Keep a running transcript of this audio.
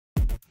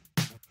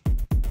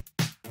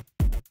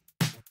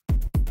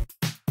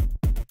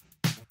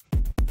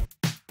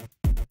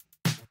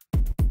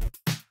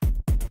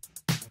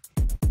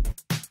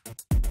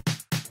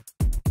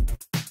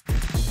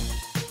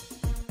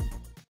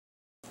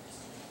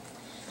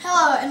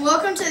Hello and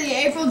welcome to the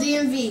April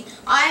DMV.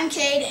 I am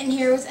Cade and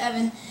here with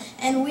Evan,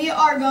 and we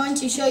are going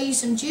to show you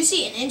some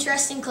juicy and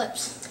interesting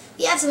clips.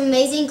 We have some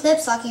amazing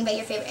clips talking about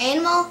your favorite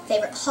animal,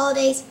 favorite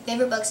holidays,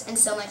 favorite books, and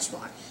so much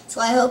more.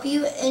 So I hope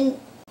you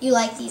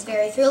like these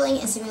very thrilling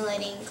and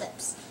stimulating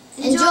clips.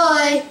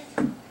 Enjoy!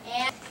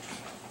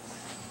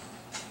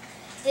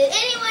 Did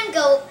anyone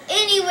go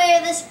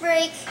anywhere this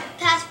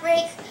past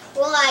break?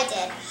 Well, I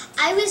did.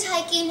 I was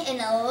hiking in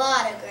a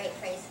lot of great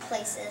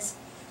places.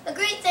 A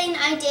great thing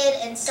I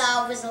did and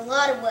saw was a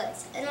lot of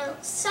woods, and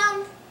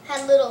some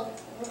had little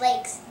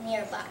lakes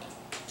nearby.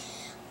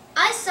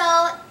 I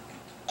saw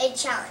a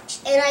challenge,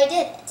 and I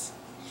did it.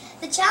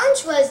 The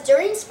challenge was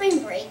during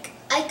spring break,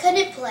 I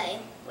couldn't play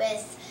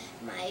with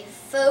my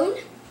phone,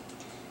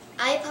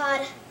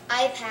 iPad,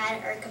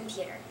 or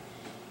computer.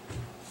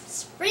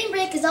 Spring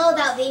break is all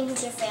about being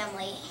with your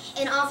family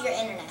and off your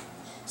internet.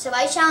 So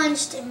I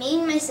challenged me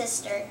and my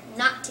sister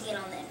not to get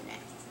on the internet.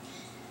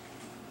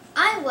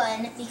 I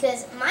won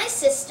because my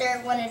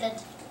sister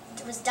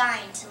was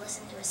dying to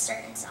listen to a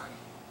certain song.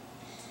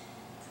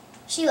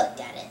 She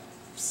looked at it,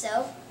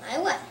 so I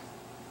won.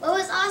 What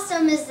was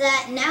awesome is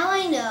that now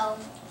I know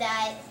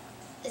that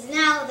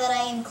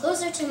I am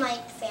closer to my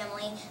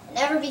family than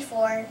ever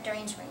before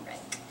during spring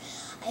break.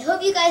 I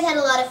hope you guys had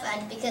a lot of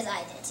fun because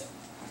I did too.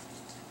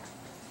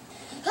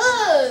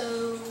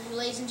 Hello,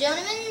 ladies and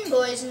gentlemen,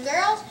 boys and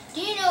girls.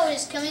 Do you know what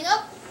is coming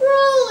up?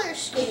 Roller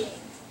skating.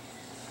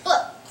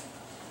 But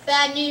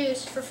bad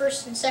news for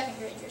first and second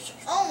graders.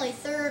 Only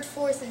third,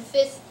 fourth, and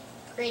fifth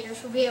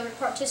graders will be able to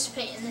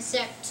participate in this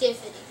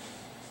activity.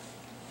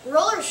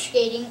 Roller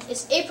skating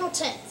is April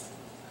 10th.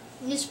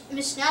 Miss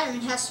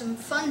Snatterman has some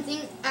fun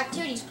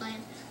activities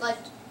planned, like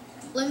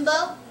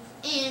limbo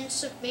and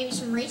maybe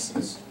some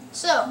races.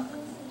 So,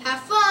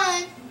 have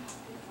fun!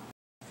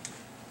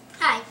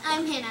 Hi,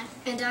 I'm Hannah.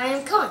 And I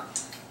am Cohen.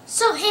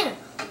 So, Hannah,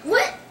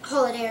 what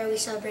holiday are we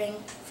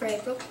celebrating for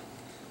April?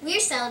 We're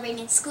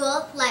celebrating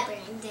School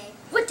Library Day.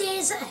 What day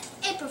is that?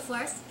 April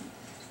 4th.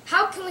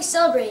 How can we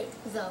celebrate,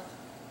 though?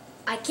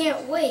 I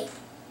can't wait.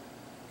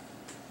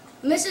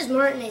 Mrs.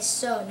 Martin is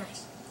so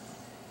nice.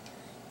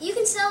 You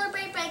can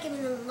celebrate by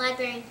giving the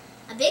librarian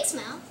a big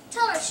smile,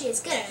 tell her she is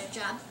good at her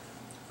job,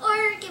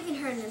 or giving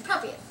her an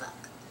appropriate book.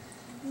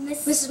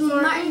 Mrs.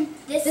 Martin,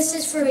 this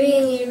is for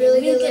being a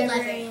really good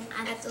librarian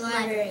at the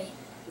library.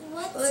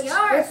 What's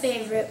your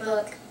favorite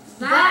book?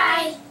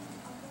 Bye!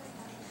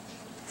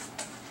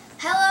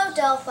 Hello,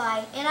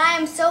 Delphi, and I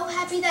am so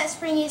happy that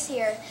spring is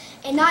here.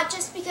 And not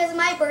just because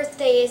my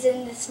birthday is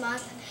in this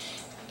month,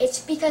 it's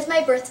because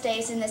my birthday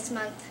is in this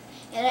month.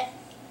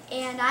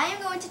 And I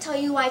am going to tell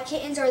you why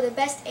kittens are the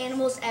best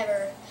animals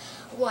ever.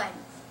 1,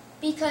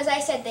 because I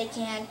said they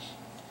can.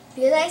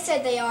 Because I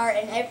said they are,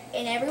 and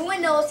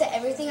everyone knows that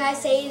everything I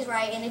say is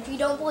right, and if you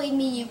don't believe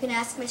me, you can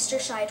ask Mr.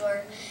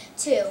 Scheidler.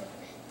 2,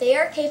 they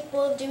are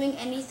capable of doing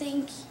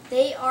anything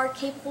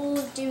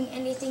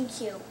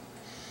cute.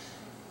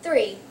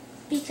 3,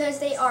 because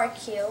they are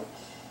cute.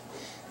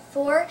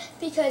 4,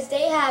 because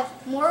they have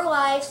more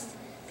lives,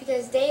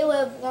 because they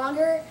live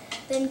longer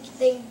than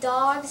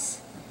dogs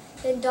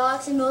and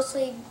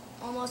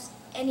almost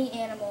any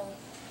animal.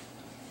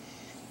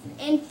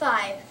 And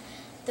 5,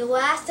 the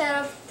last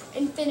out of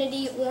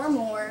infinity or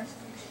more,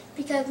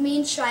 because me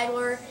and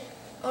Scheidler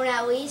own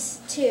at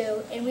least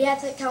 2, and we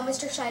have to count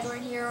Mr. Scheidler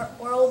in here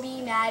or we'll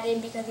be mad at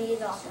him because he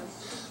is awesome.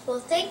 Well,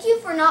 thank you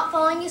for not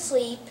falling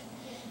asleep,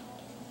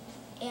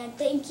 and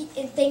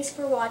thanks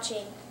for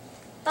watching.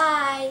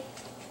 Bye!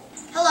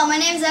 Hello, my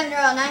name is Evan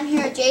Earl, and I'm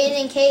here with Jade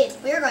and Kate.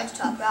 We are going to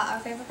talk about our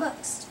favorite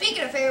books.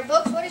 Speaking of favorite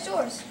books, what is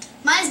yours?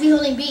 Mine is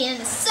Beholding Bee, and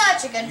it's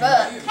such a good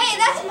book. Hey,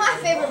 that's my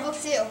favorite book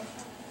too.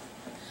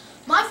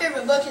 My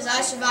favorite book is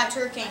I Survived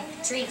Hurricane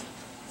Katrina.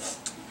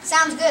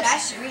 Sounds good. I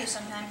should read it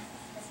sometime.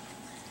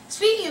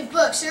 Speaking of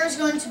books, there is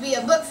going to be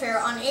a book fair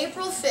on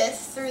April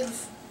 4th through the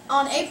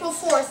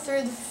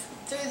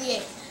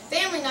 8th.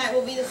 Family night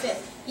will be the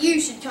 5th. You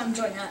should come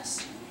join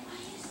us.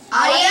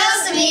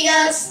 Adios,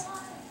 amigos!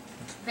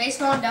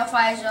 Baseball in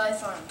Delphi is really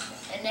fun,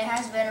 and it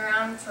has been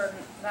around for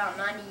about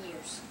 90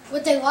 years.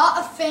 With a lot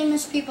of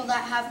famous people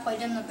that have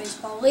played in the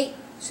baseball league.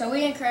 So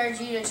we encourage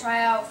you to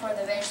try out for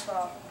the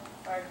baseball,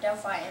 or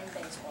Delphi in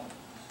baseball.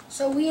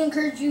 So we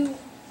encourage you,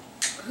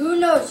 who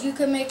knows, you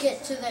could make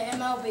it to the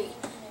MLB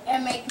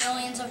and make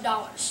millions of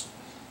dollars.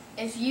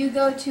 If you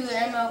go to the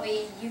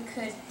MLB, you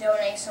could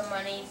donate some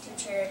money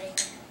to charity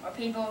or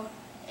people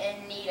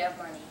in need of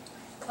money.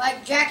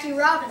 Like Jackie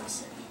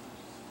Robinson,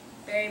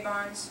 Barry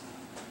Bonds,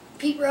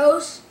 Pete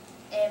Rose,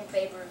 and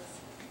Babe Ruth.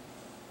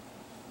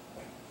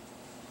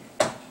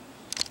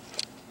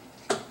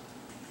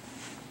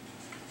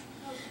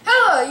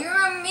 Hello, you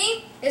remember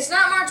me? It's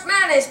not March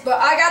Madness, but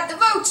I got the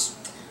votes.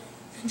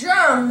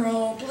 Drum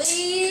roll,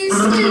 please.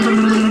 The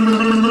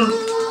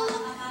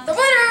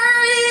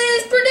winner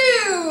is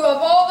Purdue. Of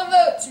all the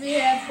votes, we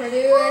have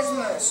Purdue as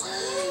most.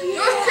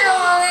 North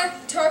Carolina,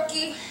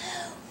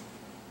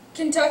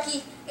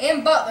 Kentucky,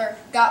 and Butler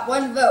got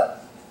 1 vote.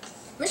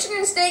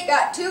 Michigan State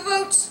got 2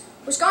 votes.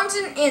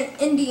 Wisconsin and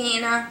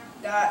Indiana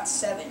got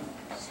 7.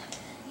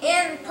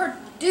 And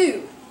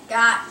do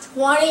got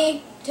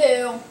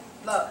 22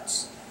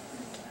 votes.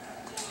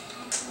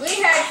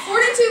 We had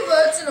 42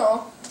 votes in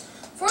all.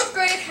 4th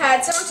grade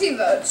had 17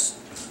 votes.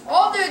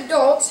 All the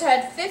adults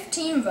had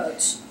 15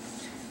 votes.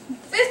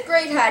 5th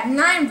grade had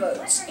 9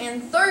 votes,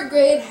 and 3rd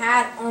grade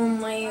had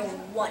only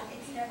 1.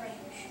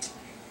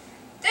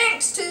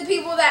 Thanks to the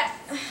people that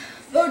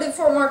voted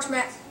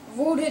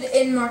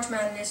in March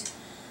Madness,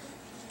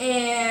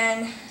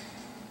 and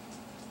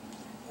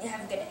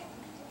have a good day.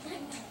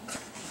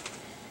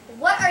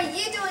 What are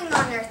you doing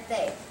on Earth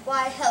Day?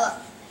 Why, hello.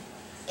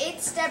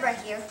 It's Deborah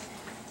here.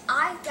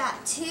 I've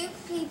got 2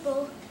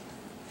 people,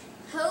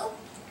 Hope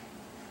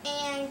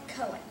and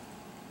Cohen.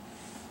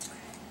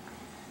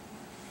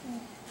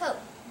 Hope,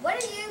 what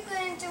are you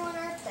going to do on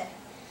Earth Day?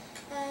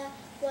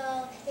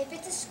 Well, if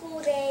it's a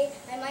school day,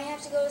 I might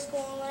have to go to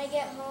school, and when I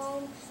get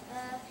home,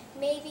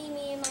 maybe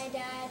me and my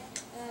dad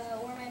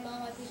or my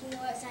mom, like we can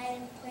go outside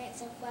and plant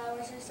some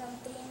flowers or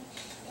something,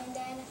 and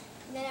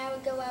then I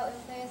would go out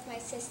and play with my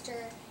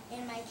sister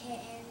and my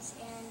kittens,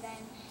 and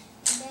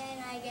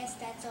then I guess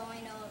that's all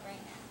I know of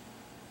right now.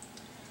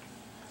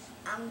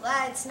 I'm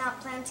glad it's not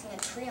planting a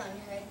tree on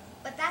your head,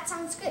 but that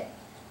sounds good.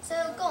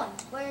 So go on,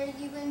 what are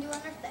you going to do on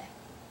Earth Day?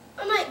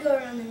 I might go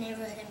around the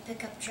neighborhood and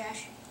pick up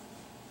trash.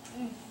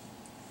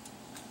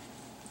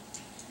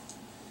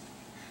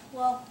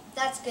 Well,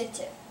 that's good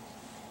too.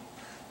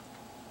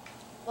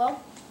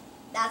 Well,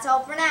 that's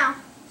all for now.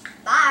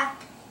 Bye.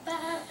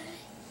 Bye.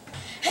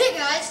 Hey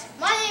guys,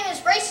 my name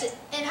is Bracelet,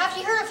 and have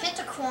you heard of Hit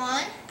the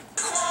Quan?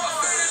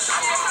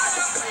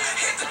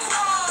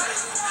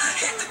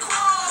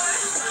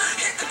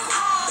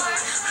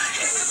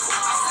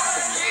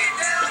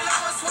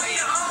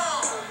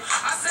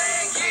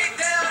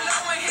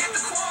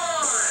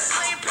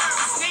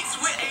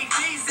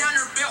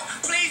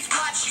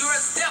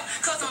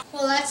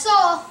 Well, that's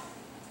all.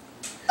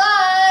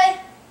 Bye.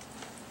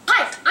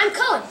 Hi, I'm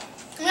Cohen.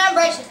 And I'm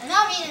Bracelet, and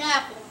I'm eating an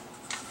apple.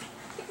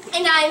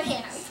 And I'm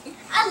Hannah.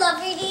 I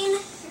love reading,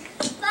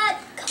 but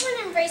Cohen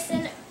and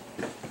Brayson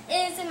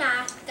is a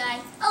math guy,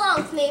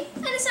 along with me,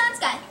 and a science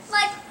guy,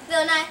 like Bill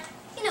and I.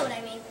 You know what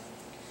I mean.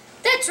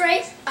 That's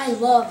right. I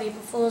love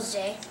April Fool's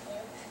Day.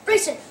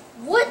 Brayson,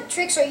 what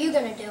tricks are you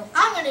going to do?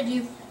 I'm gonna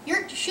do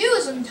your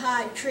shoes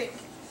untied trick.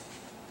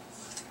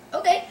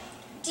 Okay.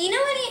 Do you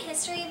know any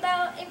history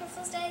about April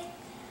Fool's Day?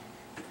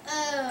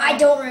 I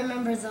don't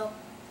remember though.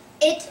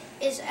 It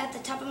is at the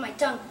top of my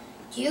tongue.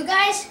 Do you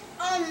guys?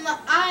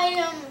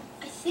 I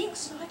think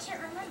so. I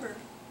can't remember.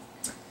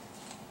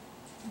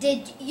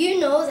 Did you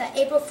know that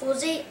April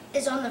Fool's Day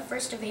is on the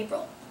 1st of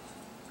April?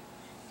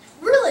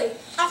 Really?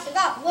 I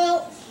forgot.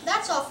 Well,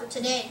 that's all for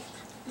today.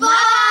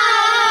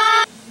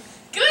 Bye!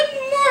 Good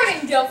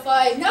morning,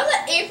 Delphi. Now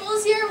that April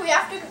is here, we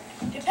have to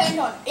depend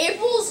on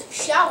April's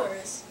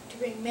showers to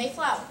bring May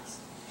flowers.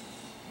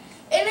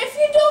 And if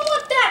you don't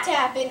want that to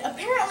happen,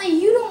 apparently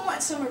you don't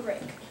want summer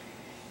break.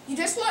 You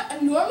just want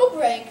a normal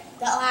break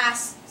that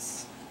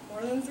lasts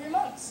more than 3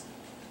 months.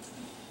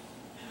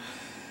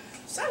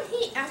 Some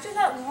heat after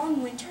that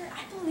long winter,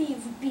 I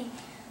believe, would be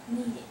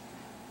needed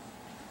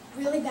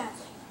really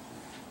badly.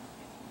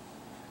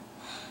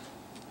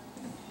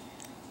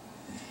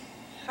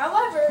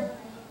 However,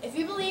 if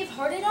you believe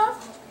hard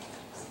enough,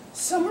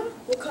 summer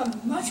will come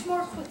much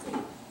more quickly.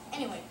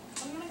 Anyway,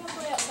 I'm gonna go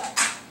play outside.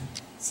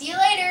 See you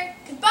later.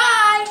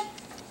 Goodbye.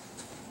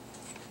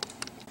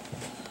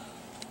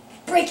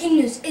 Breaking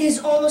news, it is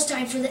almost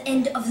time for the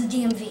end of the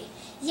DMV.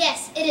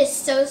 Yes, it is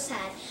so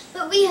sad,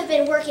 but we have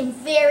been working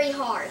very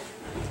hard.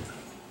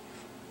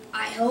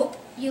 I hope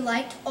you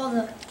liked all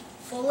the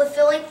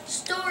fulfilling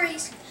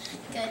stories.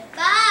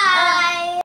 Goodbye.